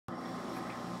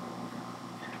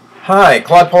Hi,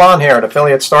 Claude Pelanne here at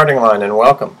Affiliate Starting Line, and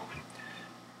welcome.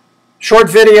 Short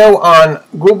video on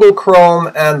Google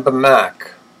Chrome and the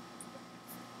Mac.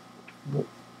 The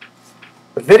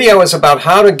video is about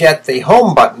how to get the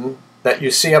home button that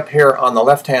you see up here on the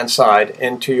left-hand side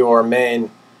into your main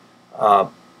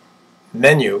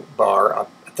menu bar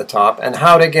up at the top, and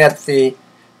how to get the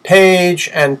Page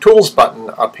and Tools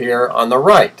button up here on the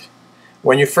right.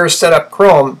 When you first set up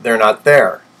Chrome, they're not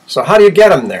there. So how do you get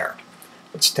them there?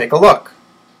 Let's take a look.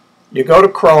 You go to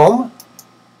Chrome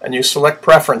and you select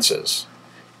Preferences.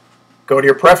 Go to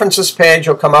your Preferences page,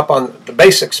 you'll come up on the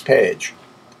Basics page.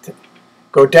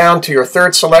 Go down to your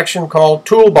third selection called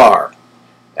Toolbar.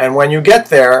 And when you get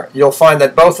there, you'll find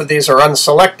that both of these are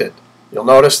unselected. You'll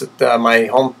notice that my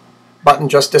home button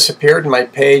just disappeared and my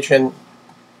Page and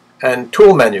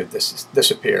Tool menu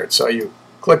disappeared. So you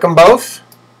click them both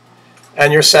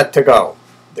and you're set to go.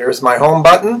 There's my home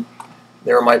button.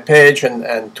 There are my Page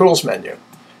and Tools menu.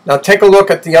 Now take a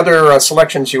look at the other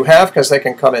selections you have, because they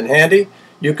can come in handy.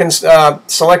 You can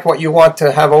select what you want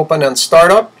to have open on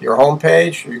startup, your home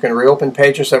page. You can reopen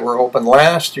pages that were open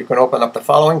last. You can open up the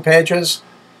following pages.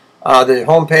 The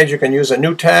home page, you can use a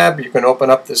new tab. You can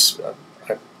open up this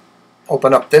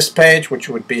page, which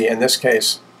would be, in this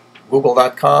case,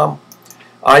 google.com.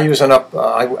 I use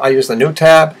the new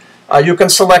tab. You can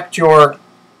select your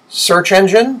search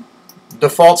engine,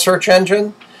 default search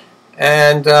engine,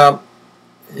 and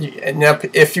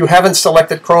if you haven't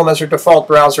selected Chrome as your default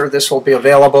browser, this will be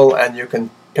available and you can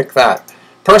pick that.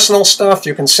 Personal stuff,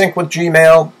 you can sync with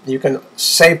Gmail, you can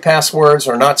save passwords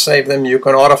or not save them, you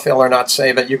can autofill or not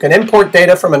save it, you can import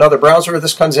data from another browser.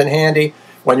 This comes in handy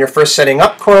when you're first setting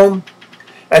up Chrome,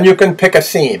 and you can pick a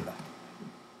theme.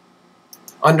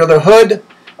 Under the hood,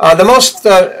 the most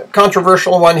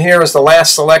controversial one here is the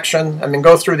last selection. I mean,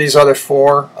 go through these other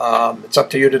four. It's up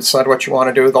to you to decide what you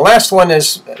want to do. The last one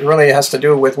really has to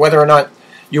do with whether or not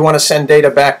you want to send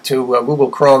data back to Google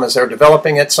Chrome as they're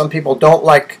developing it. Some people don't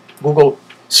like Google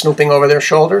snooping over their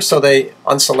shoulder, so they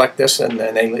unselect this and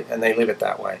they leave it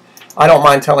that way. I don't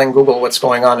mind telling Google what's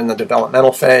going on in the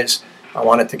developmental phase. I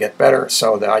want it to get better,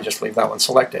 so I just leave that one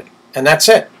selected. And that's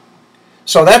it.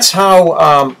 So that's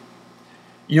how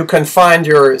you can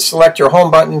select your home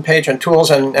button, Page and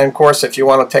Tools, and of course, if you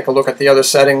want to take a look at the other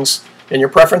settings in your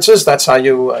preferences, that's how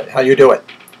you do it.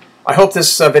 I hope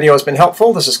this video has been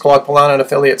helpful. This is Claude Pelanne at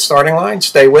Affiliate Starting Line.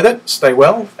 Stay with it, stay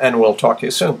well, and we'll talk to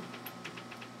you soon.